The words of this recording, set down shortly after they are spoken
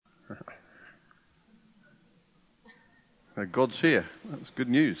God's here. That's good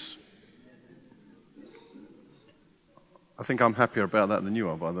news. I think I'm happier about that than you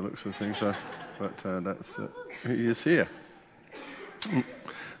are by the looks of things. But He is here.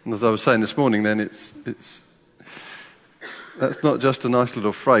 And as I was saying this morning, then that's not just a nice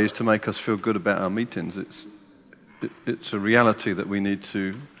little phrase to make us feel good about our meetings. It's a reality that we need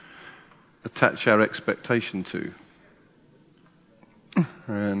to attach our expectation to.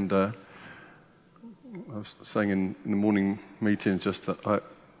 And I was saying in the morning meetings just that I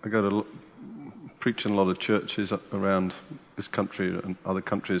go to preach in a lot of churches around this country and other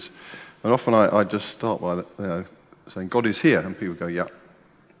countries, and often I just start by saying God is here, and people go, yeah,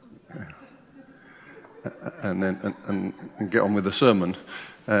 and then and get on with the sermon,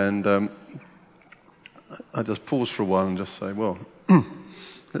 and I just pause for a while and just say, well,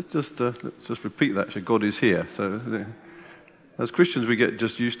 let's just repeat that. Actually, God is here. So as Christians, we get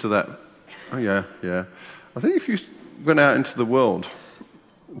just used to that. Oh yeah. I think if you went out into the world,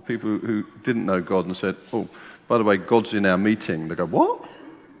 people who didn't know God and said, oh, by the way, God's in our meeting, they go, what?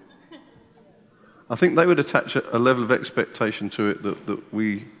 I think they would attach a level of expectation to it that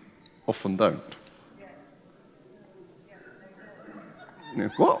we often don't.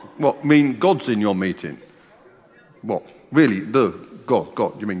 What? Mean God's in your meeting? What? Really?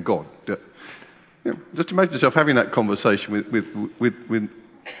 God? You mean God? Just imagine yourself having that conversation with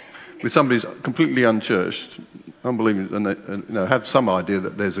somebody who's completely unchurched, unbelieving, and they have some idea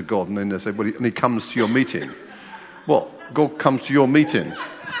that there's a God, and then they say, well, and He comes to your meeting. What? God comes to your meeting?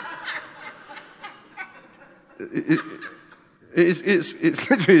 It's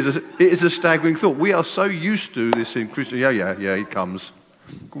literally it is a staggering thought. We are so used to this in Christian. Yeah, He comes.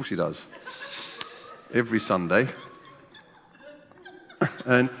 Of course He does. Every Sunday.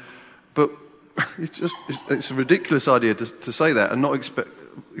 But it's a ridiculous idea to say that and not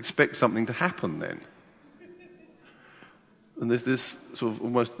expect something to happen then. And there's this sort of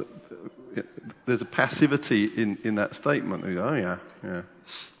almost, there's a passivity in that statement. Oh yeah.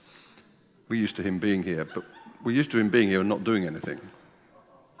 We're used to Him being here, but we're used to Him being here and not doing anything.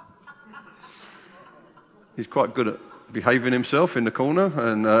 He's quite good at behaving himself in the corner,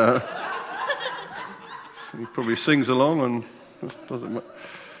 and he probably sings along and doesn't matter.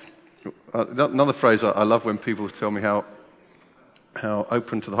 Another phrase I love when people tell me how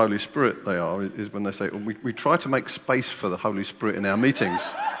open to the Holy Spirit they are is when they say, we try to make space for the Holy Spirit in our meetings.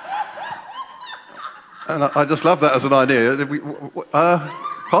 And I just love that as an idea.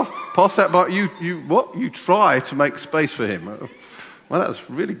 Pass that by you. What? You try to make space for Him. Well, that's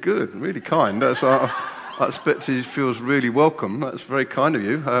really good, really kind. I expect He feels really welcome. That's very kind of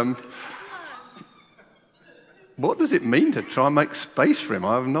you. What does it mean to try and make space for Him?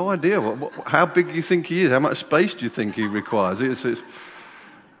 I have no idea. How big do you think He is? How much space do you think He requires?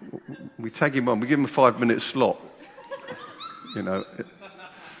 We tag Him on. We give Him a 5-minute slot.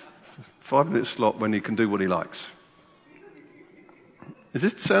 5-minute slot when He can do what He likes. Does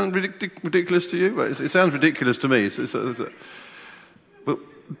this sound ridiculous to you? It sounds ridiculous to me. But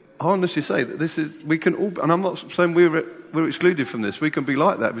I honestly say that we can all, and I'm not saying we're excluded from this. We can be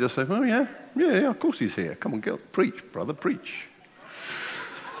like that. We just say, oh yeah, of course He's here. Come on, preach, brother, preach.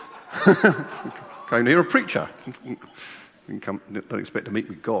 Came to hear a preacher. Don't expect to meet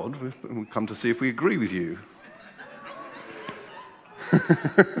with God. We come to see if we agree with you.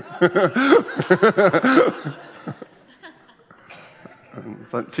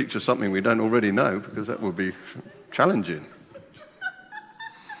 Don't teach us something we don't already know, because that would be challenging.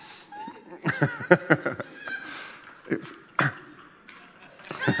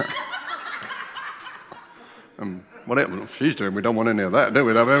 Whatever she's doing, we don't want any of that, do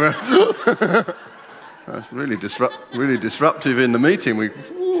we? That's really disruptive in the meeting.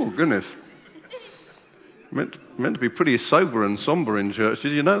 Goodness. Meant to be pretty sober and somber in church.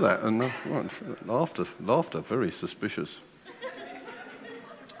 Did you know that? And laughter, very suspicious.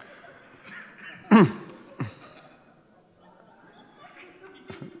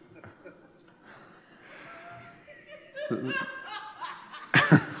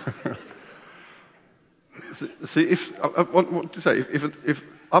 See, if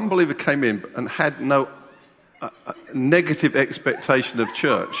unbeliever came in and had no negative expectation of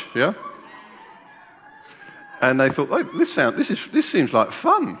church, yeah, and they thought, oh, this seems like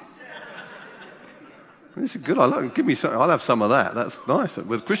fun. This is good. Give me some. I'll have some of that. That's nice.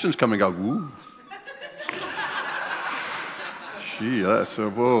 With Christians come and go, ooh, gee, that's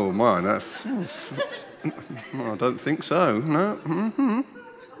whoa, man. That's. I don't think so. No. Mm-hmm.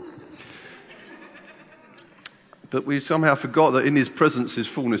 But we somehow forgot that in His presence is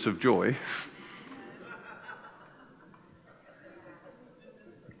fullness of joy.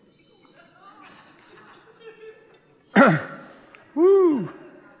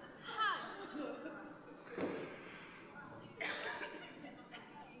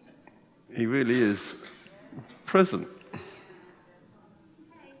 really is present.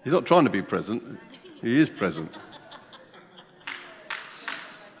 He's not trying to be present. He is present.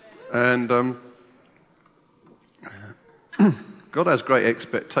 And God has great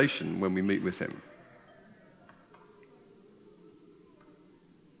expectation when we meet with him.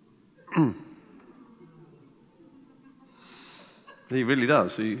 He really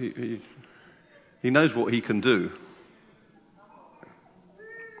does. He knows what he can do.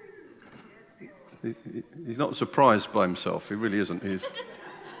 He's not surprised by himself. He really isn't. He's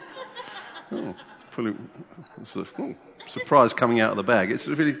surprise coming out of the bag. It's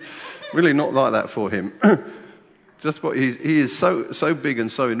really not like that for him. Just what he is so big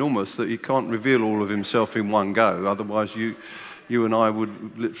and so enormous that he can't reveal all of himself in one go. Otherwise, you and I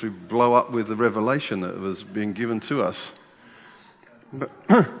would literally blow up with the revelation that was being given to us. But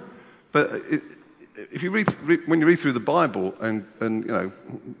if you when you read through the Bible, and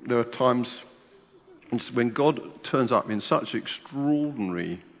there are times when God turns up in such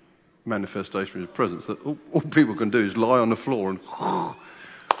extraordinary manifestation of his presence that all people can do is lie on the floor and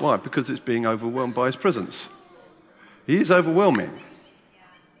why? Because it's being overwhelmed by his presence. He is overwhelming.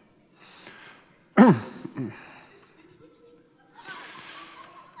 So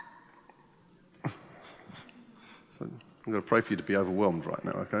I'm going to pray for you to be overwhelmed right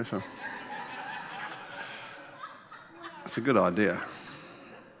now, okay? So it's a good idea.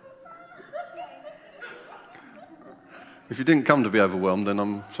 If you didn't come to be overwhelmed, then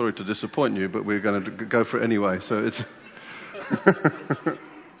I'm sorry to disappoint you, but we're going to go for it anyway. So it's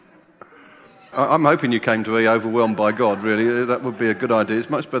I'm hoping you came to be overwhelmed by God, really. That would be a good idea. It's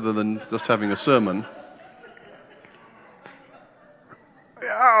much better than just having a sermon.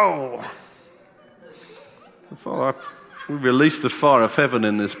 Oh! Father, we release the fire of heaven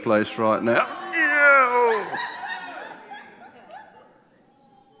in this place right now.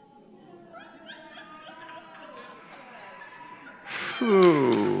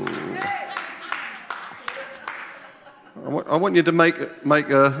 Ooh. I want you to make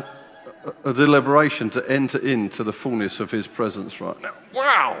a deliberation to enter into the fullness of his presence right now.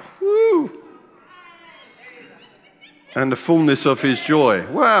 Wow! Woo! And the fullness of his joy.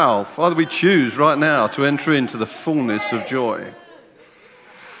 Wow! Father, we choose right now to enter into the fullness of joy.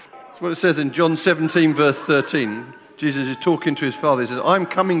 That's what it says in John 17, verse 13. Jesus is talking to his Father. He says, I'm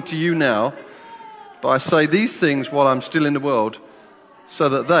coming to you now, but I say these things while I'm still in the world, so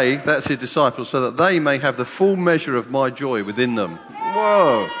that they, that's his disciples, so that they may have the full measure of my joy within them.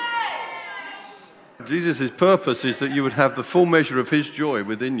 Whoa! Jesus' purpose is that you would have the full measure of his joy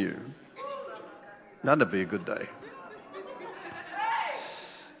within you. That'd be a good day.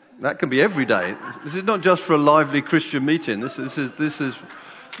 That can be every day. This is not just for a lively Christian meeting. This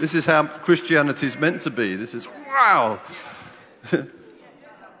is how Christianity is meant to be. This is, wow!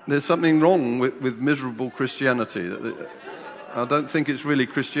 There's something wrong with miserable Christianity. I don't think it's really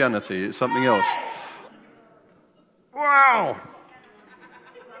Christianity. It's something else. Wow!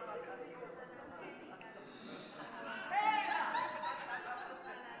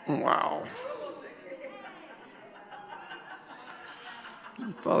 Wow.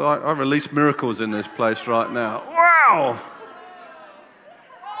 Father, I release miracles in this place right now. Wow!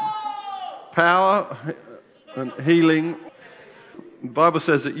 Power and healing. The Bible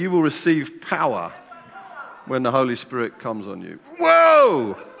says that you will receive power when the Holy Spirit comes on you.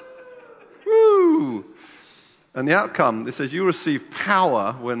 Whoa! Woo! And the outcome, it says you receive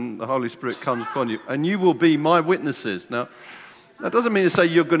power when the Holy Spirit comes upon you, and you will be my witnesses. Now, that doesn't mean to say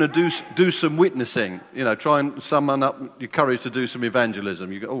you're going to do some witnessing, try and summon up your courage to do some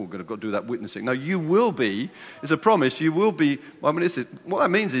evangelism. You go, we've got to do that witnessing. No, you will be, it's a promise, you will be my witnesses. What that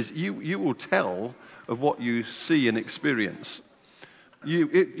means is you will tell of what you see and experience.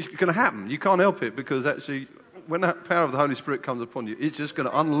 It's going to happen. You can't help it, because actually, when the power of the Holy Spirit comes upon you, it's just going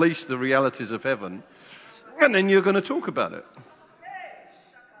to unleash the realities of heaven, and then you're going to talk about it.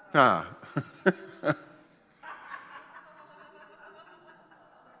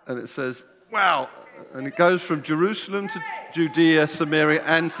 And it says, wow, and it goes from Jerusalem to Judea, Samaria,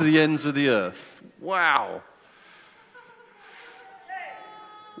 and to the ends of the earth. Wow.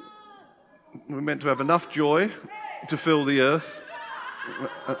 We're meant to have enough joy to fill the earth,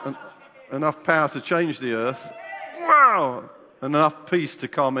 enough power to change the earth, wow, and enough peace to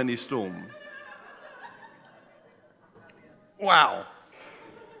calm any storm. Wow.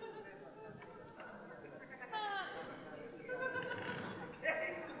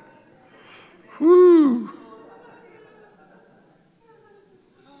 Woo.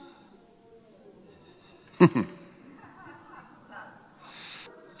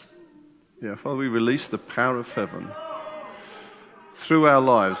 Yeah, Father, we release the power of heaven through our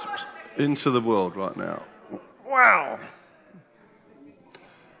lives, into the world right now. Wow!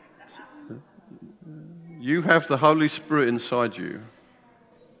 You have the Holy Spirit inside you.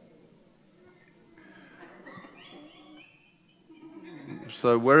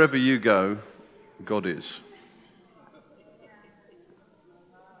 So wherever you go, God is.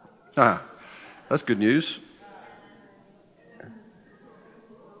 That's good news.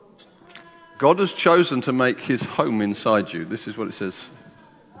 God has chosen to make his home inside you. This is what it says.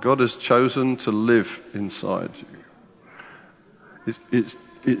 God has chosen to live inside you.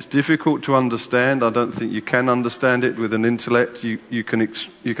 It's difficult to understand. I don't think you can understand it with an intellect. You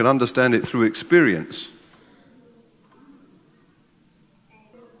can understand it through experience.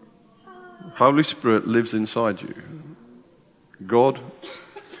 Holy Spirit lives inside you. God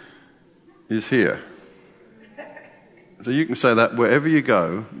is here. So you can say that wherever you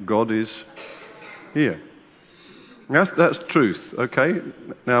go, God is here. That's truth, okay?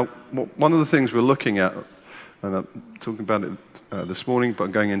 Now, one of the things we're looking at, and I'm talking about it this morning, but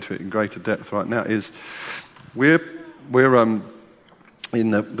I'm going into it in greater depth right now, is we're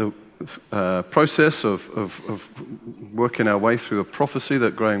in the process of working our way through a prophecy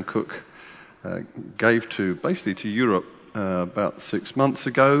that Graham Cook gave to Europe about 6 months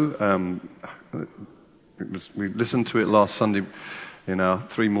ago. We listened to it last Sunday in our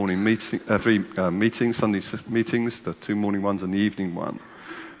three meetings, Sunday meetings, the 2 morning ones and the evening one,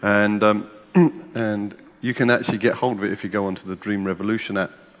 and you can actually get hold of it if you go onto the Dream Revolution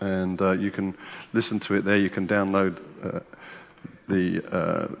app, and you can listen to it there. You can download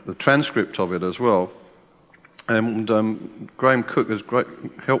the transcript of it as well. And Graham Cook has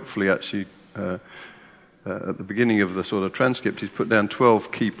helpfully actually at the beginning of the sort of transcript, he's put down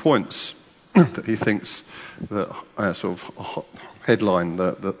 12 key points that he thinks that sort of headline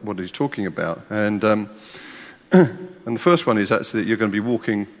that what he's talking about, and the first one is actually that you're going to be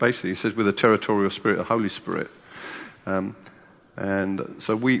walking. Basically, he says with a territorial spirit, a Holy Spirit, and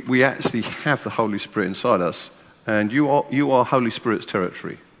so we actually have the Holy Spirit inside us, and you are Holy Spirit's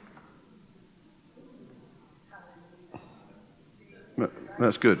territory.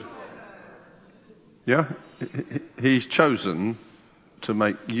 That's good. Yeah, he's chosen to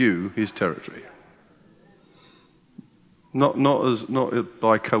make you his territory. Not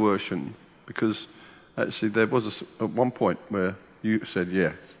by coercion, because actually there was at one point where you said,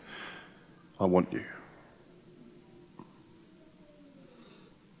 yes, I want you.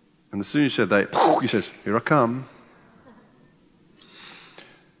 And as soon as you said that, he says, here I come.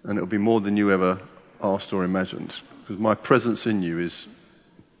 And it'll be more than you ever asked or imagined, because my presence in you is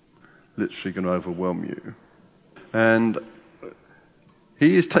literally going to overwhelm you. And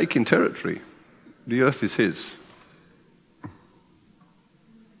he is taking territory. The earth is his.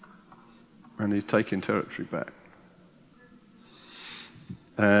 And he's taking territory back.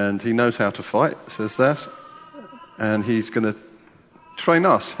 And he knows how to fight, says that. And he's going to train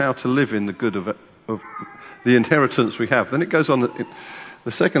us how to live in the good of the inheritance we have. Then it goes on,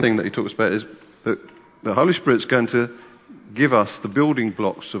 the second thing that he talks about is that the Holy Spirit's going to give us the building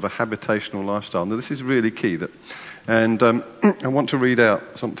blocks of a habitational lifestyle. Now, this is really key. And I want to read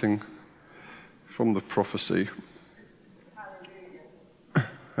out something from the prophecy.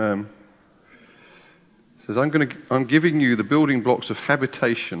 It says, I'm giving you the building blocks of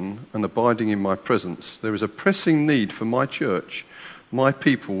habitation and abiding in my presence. There is a pressing need for my church, my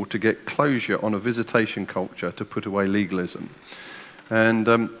people, to get closure on a visitation culture, to put away legalism.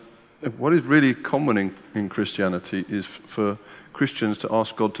 And what is really common in Christianity is for Christians to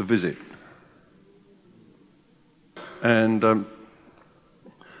ask God to visit. And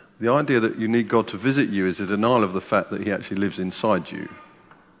the idea that you need God to visit you is a denial of the fact that he actually lives inside you.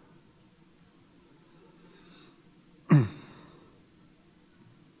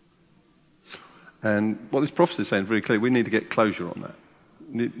 And what this prophecy is saying is very clear. We need to get closure on that.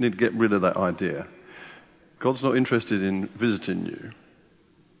 We need to get rid of that idea. God's not interested in visiting you,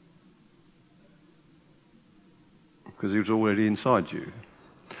 because he was already inside you.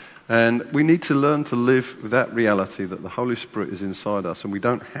 And we need to learn to live with that reality that the Holy Spirit is inside us, and we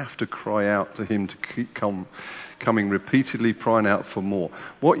don't have to cry out to him to keep coming repeatedly, crying out for more.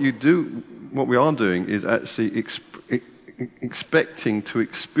 What we are doing is actually expecting to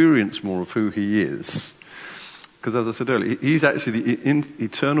experience more of who he is. Because as I said earlier, he's actually the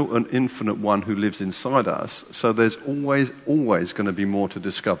eternal and infinite one who lives inside us. So there's always going to be more to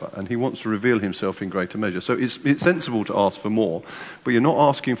discover. And he wants to reveal himself in greater measure. So it's sensible to ask for more. But you're not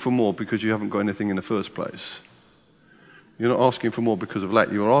asking for more because you haven't got anything in the first place. You're not asking for more because of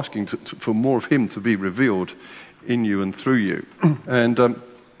lack. You're asking for more of him to be revealed in you and through you. And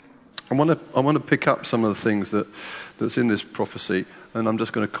I want to pick up some of the things that that's in this prophecy, and I'm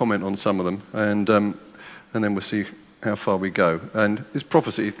just going to comment on some of them, and then we'll see how far we go. And this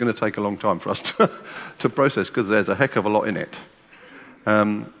prophecy is going to take a long time for us to process, because there's a heck of a lot in it.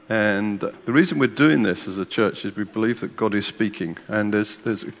 And the reason we're doing this as a church is we believe that God is speaking, and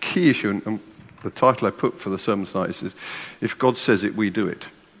there's a key issue, and the title I put for the sermon tonight is, if God says it, we do it.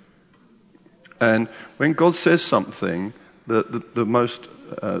 And when God says something, the most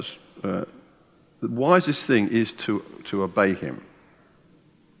the wisest thing is to obey him.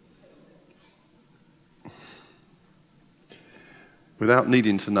 Without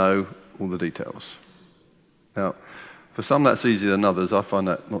needing to know all the details. Now, for some that's easier than others. I find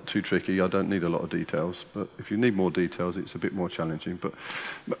that not too tricky. I don't need a lot of details. But if you need more details, it's a bit more challenging.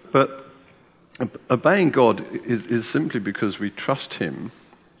 But obeying God is simply because we trust him.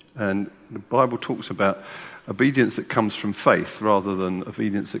 And the Bible talks about obedience that comes from faith rather than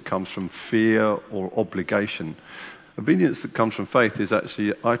obedience that comes from fear or obligation. Obedience that comes from faith is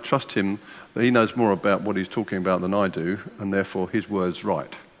actually, I trust him that he knows more about what he's talking about than I do, and therefore his word's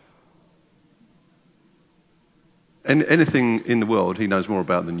right. Anything in the world he knows more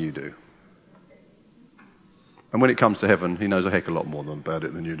about than you do. And when it comes to heaven, he knows a heck of a lot more about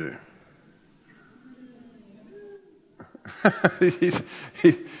it than you do.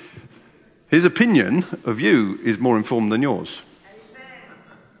 His opinion of you is more informed than yours.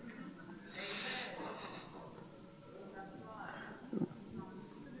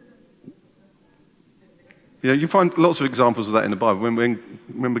 Yeah, you find lots of examples of that in the Bible.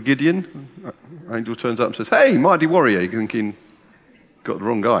 Remember Gideon? An angel turns up and says, "Hey, mighty warrior." You're thinking, got the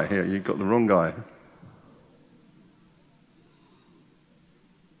wrong guy here. You've got the wrong guy.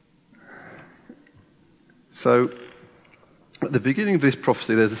 So, at the beginning of this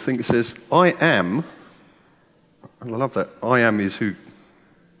prophecy, there's a thing that says, "I am," and I love that, "I am" is who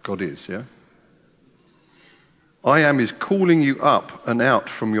God is, yeah? "I am" is calling you up and out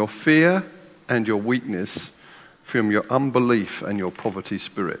from your fear and your weakness, from your unbelief and your poverty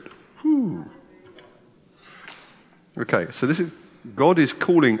spirit. Whew. Okay, so God is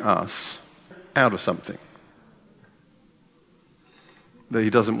calling us out of something that he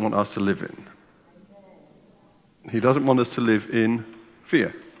doesn't want us to live in. He doesn't want us to live in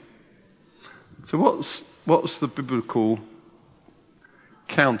fear. So what's the biblical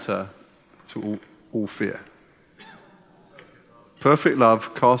counter to all fear? Perfect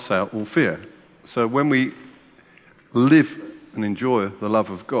love casts out all fear. So when we live and enjoy the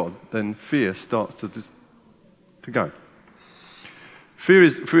love of God, then fear starts to go. Fear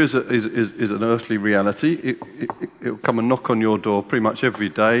is an earthly reality. It'll come and knock on your door pretty much every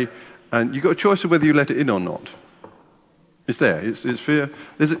day, and you've got a choice of whether you let it in or not. It's there. It's fear.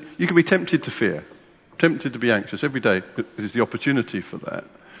 You can be tempted to fear, tempted to be anxious every day. Is the opportunity for that.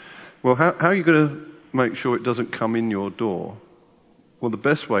 Well, how are you going to make sure it doesn't come in your door? Well, the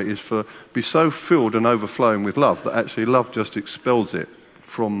best way is to be so filled and overflowing with love that actually love just expels it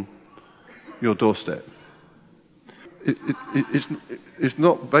from your doorstep. It's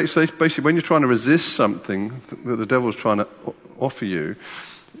not basically when you're trying to resist something that the devil's trying to offer you.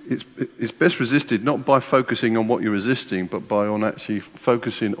 It's best resisted not by focusing on what you're resisting, but by actually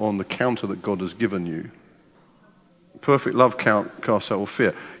focusing on the counter that God has given you. Perfect love casts out all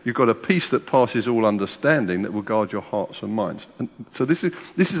fear. You've got a peace that passes all understanding that will guard your hearts and minds. And so this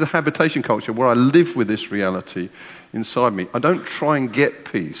is a habitation culture where I live with this reality inside me. I don't try and get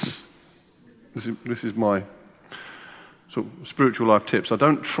peace. This is my sort of spiritual life tips. I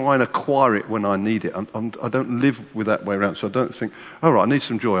don't try and acquire it when I need it. I don't live with that way around. So I don't think, all right, I need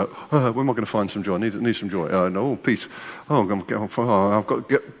some joy. Where am I going to find some joy? I need some joy. No, peace. I've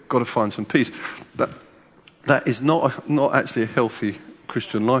got to find some peace. That is not actually a healthy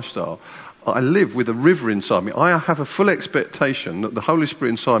Christian lifestyle. I live with a river inside me. I have a full expectation that the Holy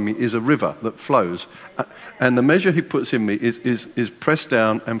Spirit inside me is a river that flows, and the measure he puts in me is pressed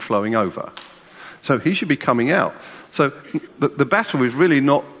down and flowing over. So he should be coming out. So the battle is really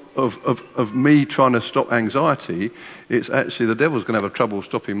not of me trying to stop anxiety. It's actually the devil's going to have trouble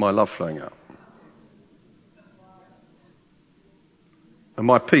stopping my love flowing out. And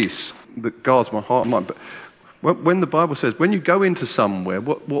my peace that guards my heart and mind. But when the Bible says, when you go into somewhere,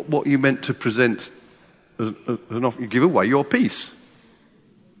 what you meant to present as an offer, you give away your peace.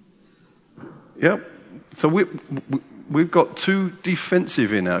 Yeah? So we've got too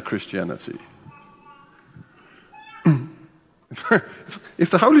defensive in our Christianity. If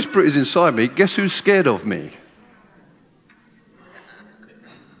the Holy Spirit is inside me, guess who's scared of me?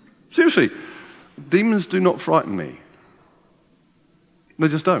 Seriously, demons do not frighten me. They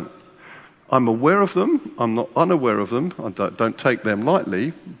just don't. I'm aware of them. I'm not unaware of them. I don't take them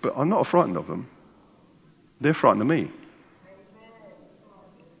lightly, but I'm not frightened of them. They're frightened of me.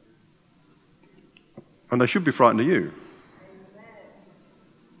 And they should be frightened of you.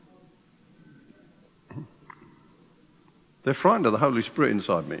 They're frightened of the Holy Spirit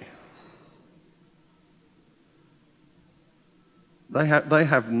inside me. They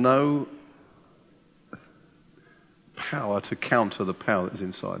have no power to counter the power that's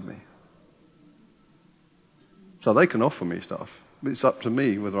inside me. So they can offer me stuff. It's up to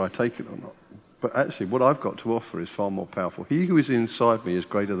me whether I take it or not. But actually, what I've got to offer is far more powerful. He who is inside me is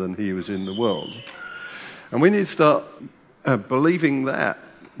greater than he who is in the world. And we need to start believing that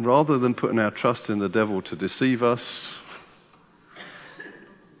rather than putting our trust in the devil to deceive us.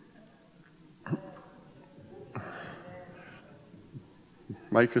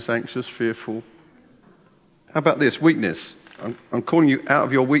 Make us anxious, fearful. How about this? Weakness. I'm calling you out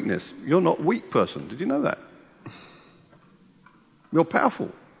of your weakness. You're not a weak person. Did you know that? You're powerful.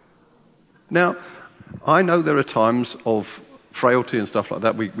 Now, I know there are times of frailty and stuff like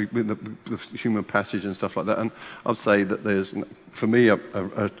that, the human passage and stuff like that, and I'd say that there's, for me, a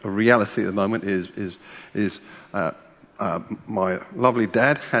reality at the moment is my lovely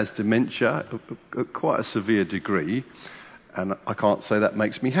dad has dementia at quite a severe degree, and I can't say that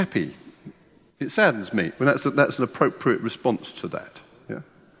makes me happy. It saddens me. Well, that's an appropriate response to that. Yeah,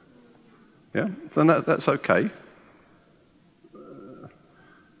 yeah. Then that's okay.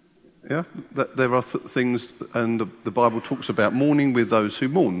 Yeah, that there are things, and the Bible talks about mourning with those who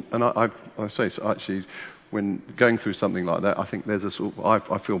mourn. And I say, so actually, when going through something like that, I think there's a sort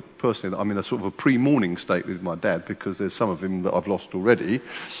of, I feel personally that I'm in a sort of a pre-mourning state with my dad, because there's some of him that I've lost already,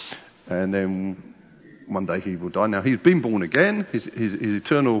 and then one day he will die. Now, he's been born again. His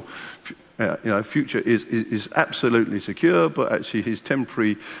eternal future is absolutely secure, but actually his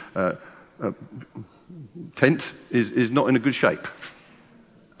temporary tent is not in a good shape.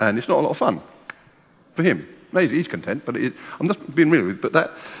 And it's not a lot of fun for him. Maybe he's content, but I'm just being real with you. But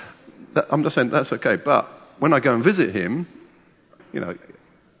that I'm just saying that's okay. But when I go and visit him, I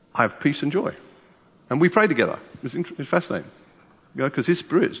have peace and joy. And we pray together. It's fascinating. Because his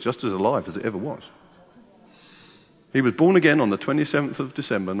spirit's just as alive as it ever was. He was born again on the 27th of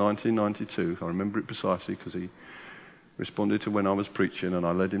December, 1992. I remember it precisely because he responded to when I was preaching and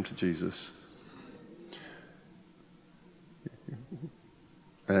I led him to Jesus.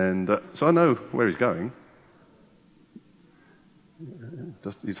 And so I know where he's going.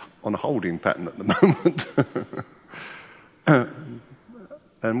 He's on a holding pattern at the moment.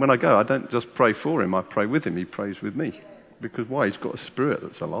 And when I go, I don't just pray for him, I pray with him. He prays with me. Because why? He's got a spirit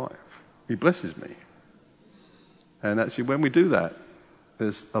that's alive. He blesses me. And actually, when we do that,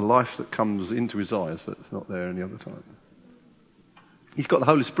 there's a life that comes into his eyes that's not there any other time. He's got the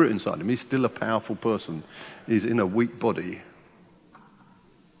Holy Spirit inside him. He's still a powerful person. He's in a weak body.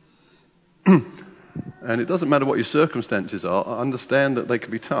 And it doesn't matter what your circumstances are. I understand that they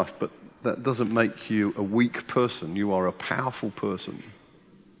can be tough, but that doesn't make you a weak person. You are a powerful person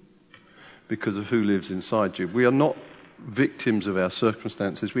because of who lives inside you. We are not victims of our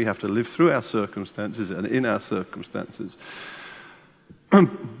circumstances. We have to live through our circumstances and in our circumstances.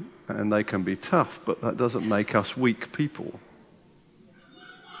 And they can be tough, but that doesn't make us weak people.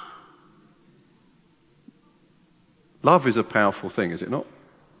 Love is a powerful thing, is it not?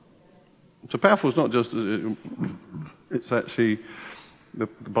 So powerful is not just, it's actually, the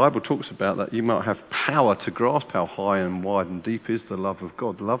Bible talks about that you might have power to grasp how high and wide and deep is the love of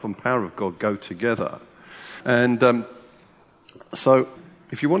God. The love and power of God go together. And so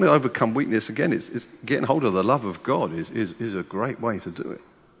if you want to overcome weakness, again, it's getting hold of the love of God is a great way to do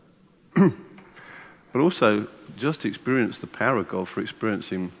it. But also, just experience the power of God for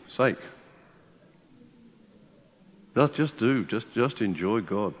experiencing sake. Just enjoy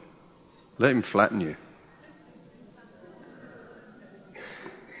God. Let him flatten you.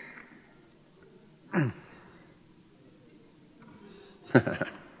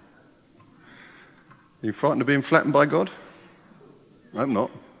 You frightened of being flattened by God? I'm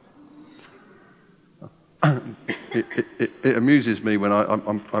not. It amuses me when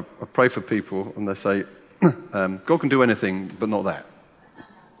I pray for people and they say, God can do anything but not that.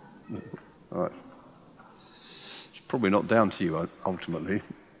 All right. It's probably not down to you ultimately.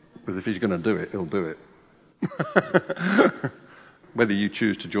 Because if he's going to do it, he'll do it. Whether you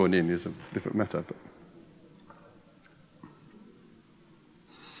choose to join in is a different matter.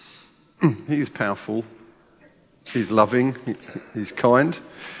 But he is powerful. He's loving. He's kind.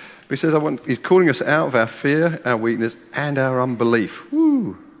 But he says, he's calling us out of our fear, our weakness, and our unbelief.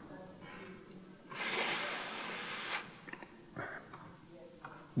 Woo.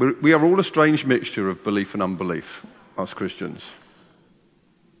 We are all a strange mixture of belief and unbelief, us Christians.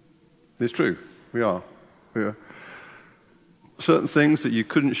 It's true, we are. certain things that you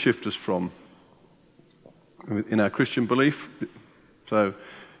couldn't shift us from in our Christian belief. So,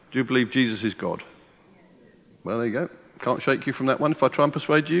 do you believe Jesus is God? Well, there you go. Can't shake you from that one. If I try and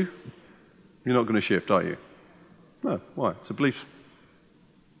persuade you, you're not going to shift, are you? No. Why? It's a belief.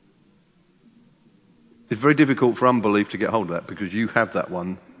 It's very difficult for unbelief to get hold of that because you have that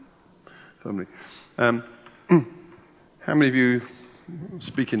one firmly. How many of you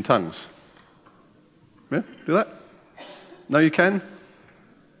speak in tongues? Yeah, do that? No, you can?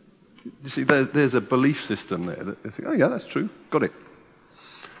 You see, there's a belief system there that you think, oh yeah, that's true, got it.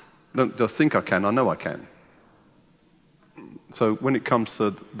 Don't just think I can, I know I can. So when it comes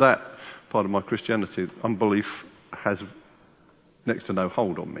to that part of my Christianity, unbelief has next to no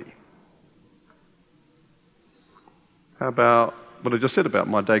hold on me. How about what I just said about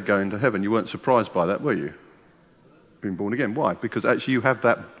my dad going to heaven? You weren't surprised by that, were you? Being born again. Why? Because actually you have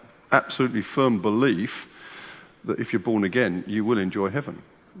that absolutely firm belief that if you're born again, you will enjoy heaven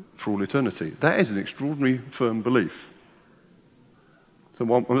for all eternity. That is an extraordinary firm belief.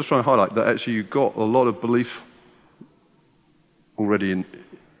 So I'm just trying to highlight that actually you've got a lot of belief already in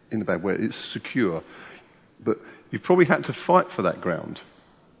the bag where it's secure. But you probably had to fight for that ground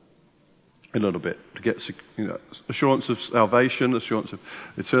a little bit to get assurance of salvation, assurance of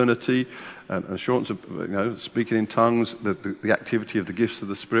eternity, and assurance of speaking in tongues, the activity of the gifts of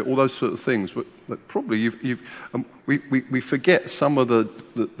the Spirit, all those sort of things. But probably we forget some of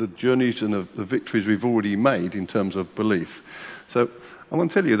the journeys and the victories we've already made in terms of belief. So I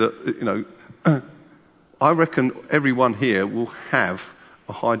want to tell you that I reckon everyone here will have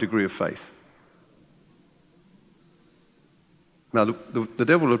a high degree of faith. Now, the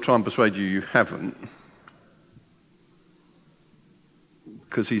devil will try and persuade you haven't,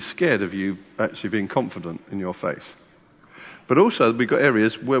 because he's scared of you actually being confident in your faith. But also, we've got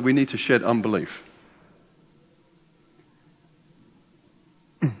areas where we need to shed unbelief.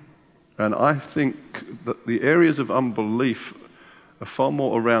 And I think that the areas of unbelief are far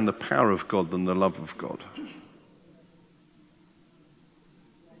more around the power of God than the love of God.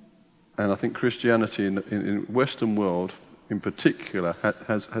 And I think Christianity in the Western world in particular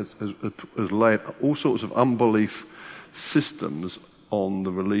has laid all sorts of unbelief systems on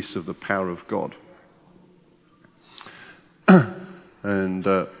the release of the power of God. And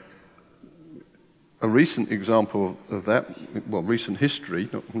a recent example of that, well, recent history,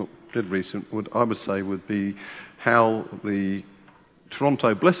 not dead recent, I would say would be how the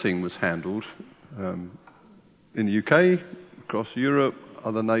Toronto blessing was handled in the UK, across Europe,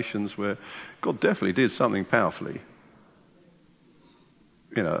 other nations where God definitely did something powerfully.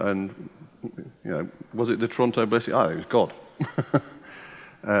 And was it the Toronto blessing? Oh, it was God.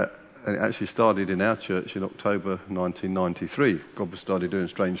 And it actually started in our church in October 1993. God started doing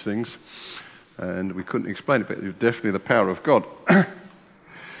strange things, and we couldn't explain it, but it was definitely the power of God.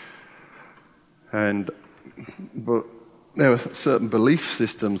 But there were certain belief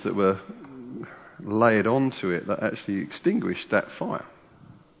systems that were layered onto it that actually extinguished that fire.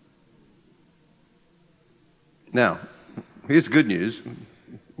 Now, here's the good news.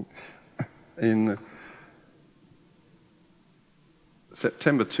 In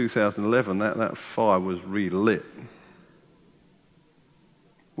September 2011, that fire was relit.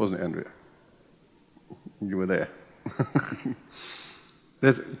 Wasn't it, Andrea? You were there.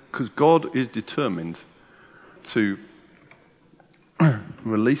 Because God is determined to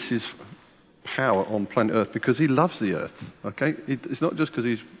release his power on planet Earth because he loves the earth. Okay? It's not just because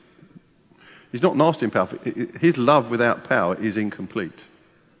he's not nasty and powerful. His love without power is incomplete.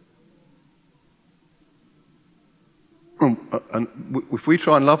 And if we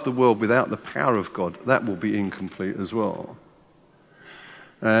try and love the world without the power of God, that will be incomplete as well.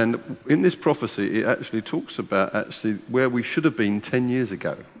 And in this prophecy, it actually talks about actually where we should have been 10 years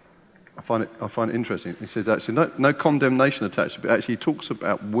ago. I find it interesting. It says actually no condemnation attached, but actually it talks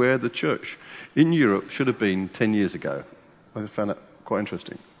about where the church in Europe should have been 10 years ago. I just found that quite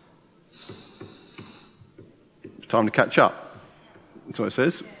interesting. It's time to catch up. That's what it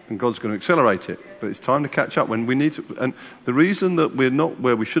says, and God's going to accelerate it. But it's time to catch up when we need to. And the reason that we're not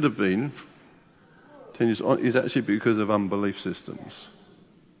where we should have been 10 years on is actually because of unbelief systems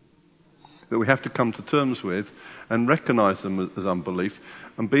that we have to come to terms with and recognize them as unbelief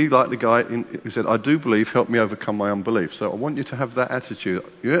and be like the guy who said, I do believe, help me overcome my unbelief. So I want you to have that attitude.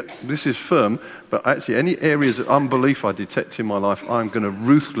 Yeah, this is firm, but actually any areas of unbelief I detect in my life, I'm going to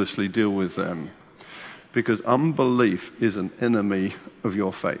ruthlessly deal with them. Because unbelief is an enemy of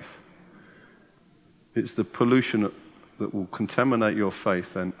your faith. It's the pollution that will contaminate your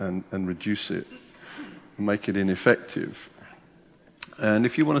faith and reduce it, and make it ineffective. And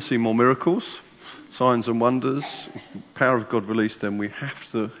if you want to see more miracles, signs and wonders, power of God released, then we have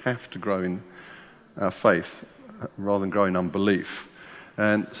to grow in our faith rather than grow in unbelief.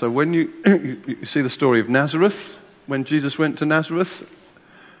 And so when you see the story of Nazareth, when Jesus went to Nazareth,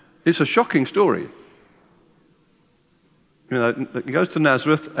 it's a shocking story. You know, he goes to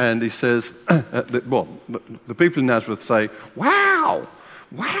Nazareth and he says, the people in Nazareth say, wow,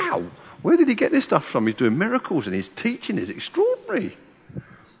 where did he get this stuff from? He's doing miracles and his teaching is extraordinary.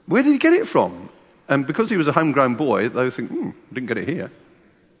 Where did he get it from? And because he was a homegrown boy, they would think, didn't get it here.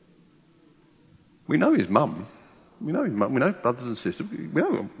 We know his mum. We know brothers and sisters.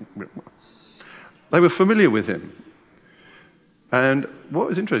 They were familiar with him. And what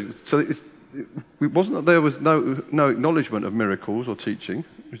was interesting, so it wasn't that there was no acknowledgement of miracles or teaching.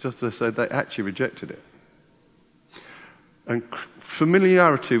 It was just to say they actually rejected it. And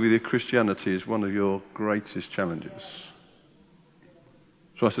familiarity with your Christianity is one of your greatest challenges.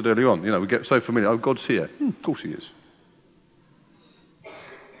 So I said earlier on, we get so familiar. Oh, God's here. Of course he is.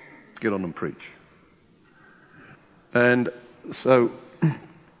 Get on and preach. And so,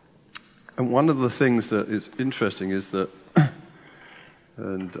 and one of the things that is interesting is that,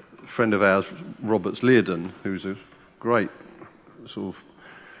 and a friend of ours, Robert Learden, who's a great sort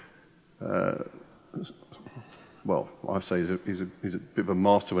of, I say he's a bit of a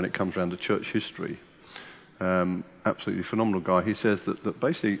master when it comes around to church history. Absolutely phenomenal guy. He says that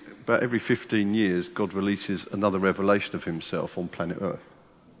basically about every 15 years God releases another revelation of himself on planet Earth.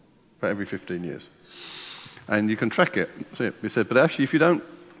 About every 15 years. And you can track it. See, he said, but actually if you don't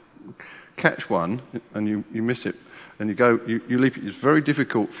catch one and you miss it and you leap it, it's very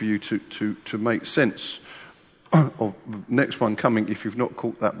difficult for you to make sense of the next one coming if you've not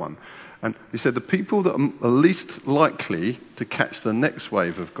caught that one. And he said the people that are least likely to catch the next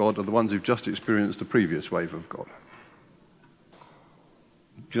wave of God are the ones who've just experienced the previous wave of God.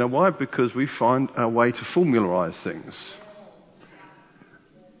 Do you know why? Because we find our way to formularize things.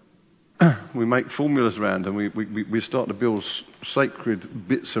 We make formulas around them. We start to build sacred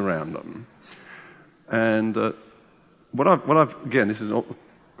bits around them. And what I've again, this is an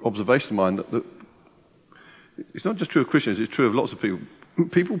observation of mine, that it's not just true of Christians, it's true of lots of people.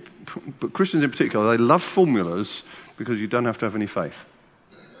 People, but Christians in particular, they love formulas because you don't have to have any faith.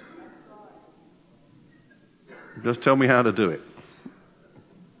 Just tell me how to do it.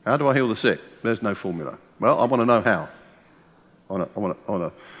 How do I heal the sick? There's no formula. Well, I want to know how. I want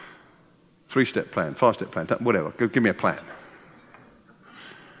a 3-step plan, 5-step plan, whatever. Give me a plan.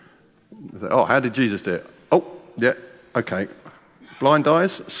 Say, how did Jesus do it? Oh, yeah, okay. Blind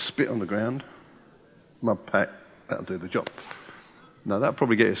eyes, spit on the ground, mud pack, that'll do the job. No, that'll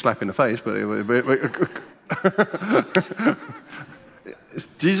probably get you a slap in the face, but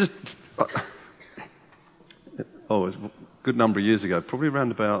Jesus. It was a good number of years ago, probably around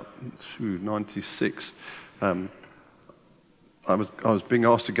about 96. I was being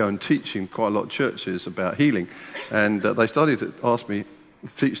asked to go and teach in quite a lot of churches about healing, and they started to ask me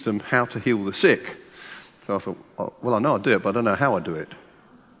to teach them how to heal the sick. So I thought, I know I do it, but I don't know how I do it.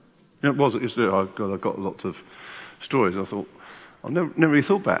 I've got lots of stories. I thought, I've never really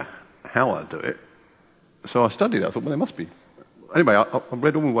thought about how I do it. So I studied it. I thought, there must be. Anyway, I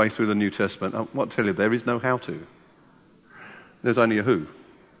read all the way through the New Testament. I want to tell you, there is no how to. There's only a who.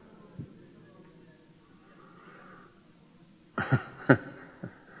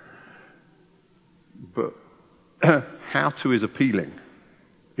 But how to is appealing.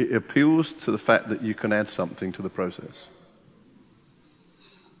 It appeals to the fact that you can add something to the process.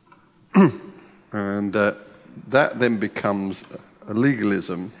 And that then becomes a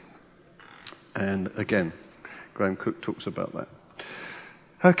legalism. And again, Graham Cook talks about that.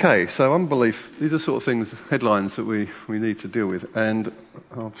 Okay, so unbelief, these are sort of things, headlines that we need to deal with. And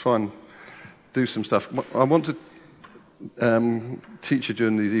I'll try and do some stuff. I want to teach you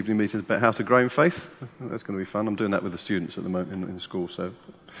during these evening meetings about how to grow in faith. That's going to be fun. I'm doing that with the students at the moment in school. So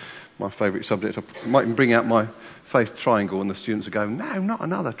my favourite subject, I might even bring out my faith triangle and the students are going, no, not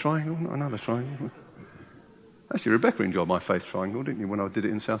another triangle, not another triangle. Actually, Rebecca enjoyed my faith triangle, didn't you, when I did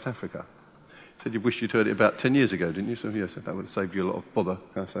it in South Africa? Said you wished you'd heard it about 10 years ago, didn't you? So yes, that would have saved you a lot of bother.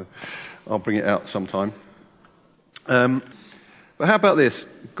 So I'll bring it out sometime. But how about this?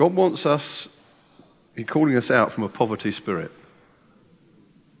 God wants us, He's calling us out from a poverty spirit.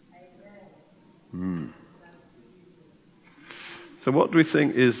 So what do we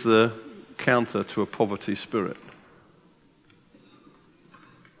think is the counter to a poverty spirit?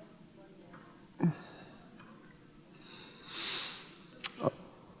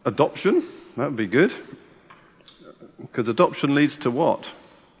 Adoption, that would be good. Because adoption leads to what?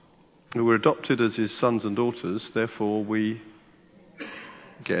 We're adopted as his sons and daughters, therefore we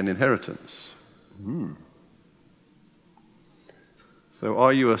get an inheritance. So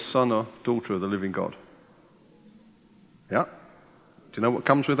are you a son or daughter of the living God? Yeah. Do you know what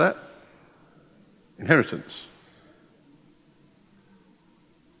comes with that? Inheritance.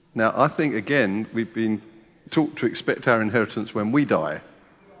 Now, I think, again, we've been taught to expect our inheritance when we die.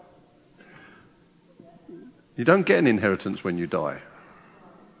 You don't get an inheritance when you die.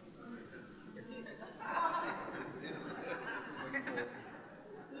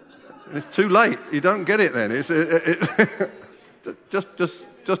 It's too late. You don't get it then.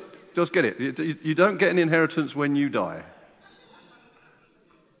 Just get it. You don't get an inheritance when you die.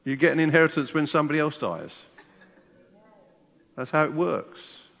 You get an inheritance when somebody else dies. That's how it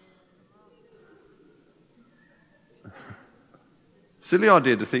works. Silly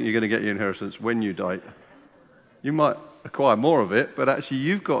idea to think you're going to get your inheritance when you die. You might acquire more of it, but actually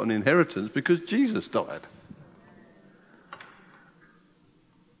you've got an inheritance because Jesus died.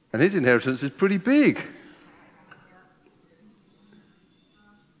 And his inheritance is pretty big.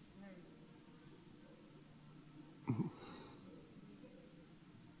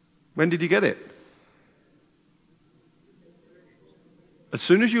 When did you get it? As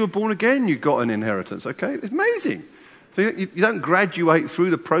soon as you were born again, you got an inheritance. Okay, it's amazing. So you don't graduate through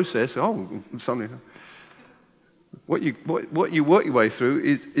the process. Oh, something. What you work your way through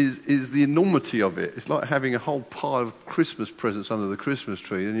is the enormity of it. It's like having a whole pile of Christmas presents under the Christmas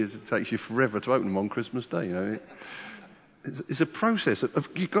tree, and it takes you forever to open them on Christmas Day. You know, it's a process.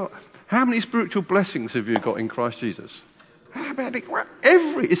 How many spiritual blessings have you got in Christ Jesus? How about it?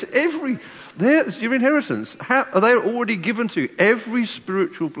 Every. There's your inheritance. They're already given to you. Every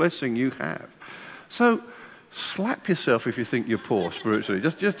spiritual blessing you have. So slap yourself if you think you're poor spiritually.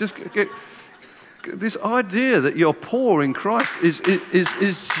 Just get this idea that you're poor in Christ is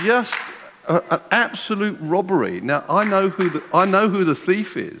just an absolute robbery. Now I know who the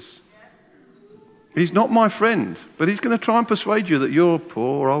thief is. He's not my friend, but he's going to try and persuade you that you're a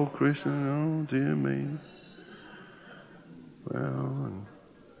poor old Christian. Oh dear me. Well,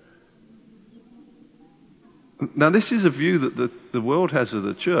 now this is a view that the world has of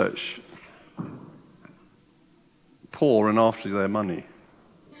the church. Poor and after their money.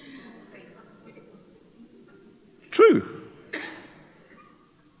 It's true.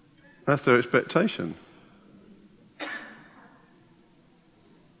 That's their expectation.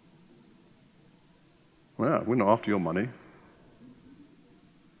 Well, we're not after your money.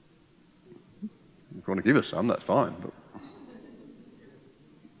 If you want to give us some, that's fine, but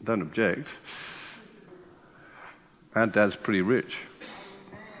don't object. Our dad's pretty rich.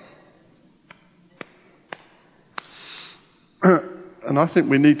 And I think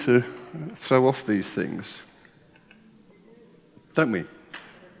we need to throw off these things, don't we?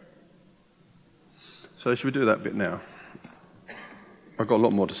 So should we do that bit now? I've got a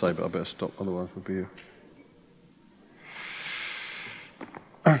lot more to say, but I better stop, otherwise we'll be...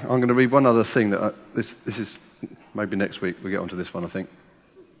 I'm going to read one other thing that this is maybe next week. We'll get onto this one, I think.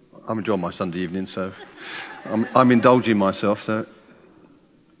 I'm enjoying my Sunday evening, so I'm indulging myself. So,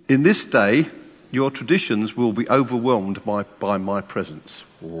 in this day, your traditions will be overwhelmed by my presence.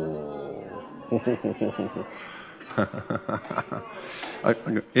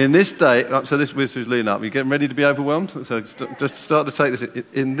 In this day, so this is leading up. You're getting ready to be overwhelmed? So just start to take this.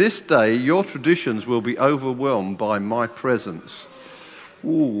 In this day, your traditions will be overwhelmed by my presence.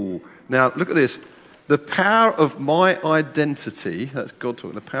 Ooh. Now, look at this. The power of my identity, that's God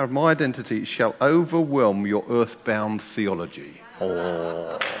talking, the power of my identity shall overwhelm your earthbound theology.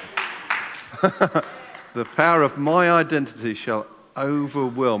 Oh. The power of my identity shall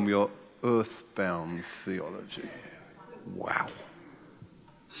overwhelm your earthbound theology. Wow.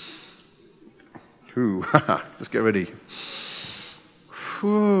 Ooh, just get ready.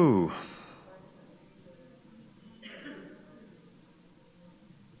 Whew.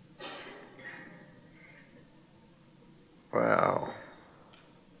 Wow.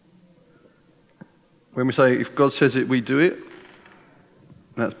 When we say, if God says it, we do it,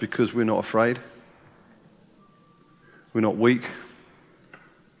 that's because we're not afraid. We're not weak.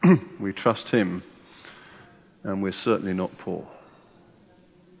 We trust him. And we're certainly not poor.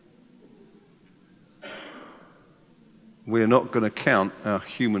 We're not going to count our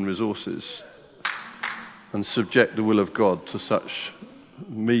human resources and subject the will of God to such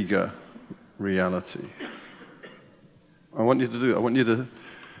meager reality. I want you to do it. I want you to...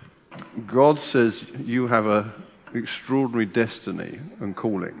 God says you have an extraordinary destiny and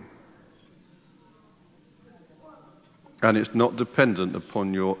calling. And it's not dependent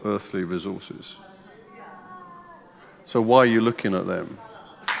upon your earthly resources. So why are you looking at them?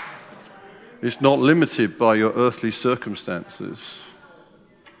 It's not limited by your earthly circumstances.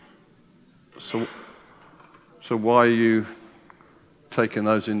 So why are you taking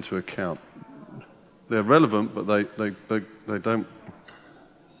those into account? They're relevant, but they don't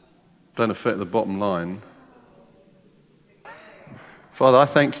affect the bottom line. Father, I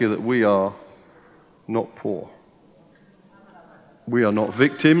thank you that we are not poor. We are not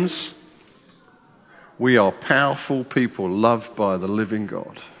victims. We are powerful people loved by the living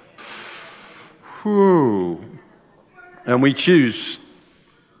God. Whew. And we choose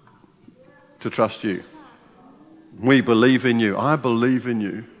to trust you. We believe in you. I believe in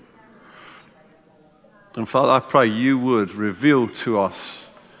you. And Father, I pray you would reveal to us,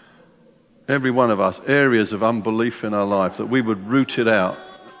 every one of us, areas of unbelief in our life, that we would root it out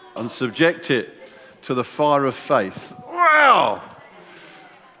and subject it to the fire of faith. Wow!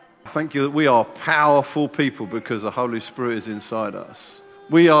 Thank you that we are powerful people because the Holy Spirit is inside us.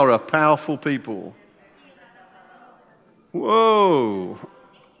 We are a powerful people. Whoa!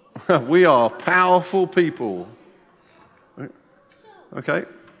 We are powerful people. Okay?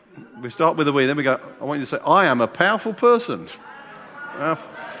 We start with the we, then we go, I want you to say, I am a powerful person. I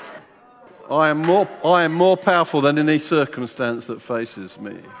am more powerful than any circumstance that faces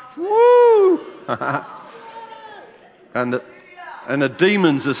me. Woo! And the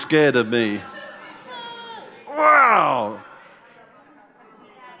demons are scared of me. Wow!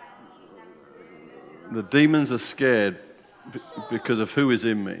 The demons are scared because of who is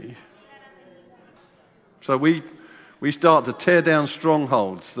in me. So we start to tear down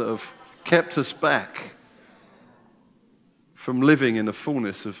strongholds that have kept us back from living in the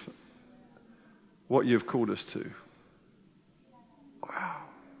fullness of what you've called us to. Wow.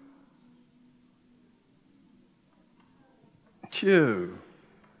 Phew.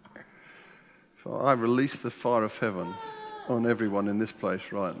 I release the fire of heaven on everyone in this place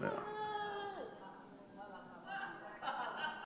right now.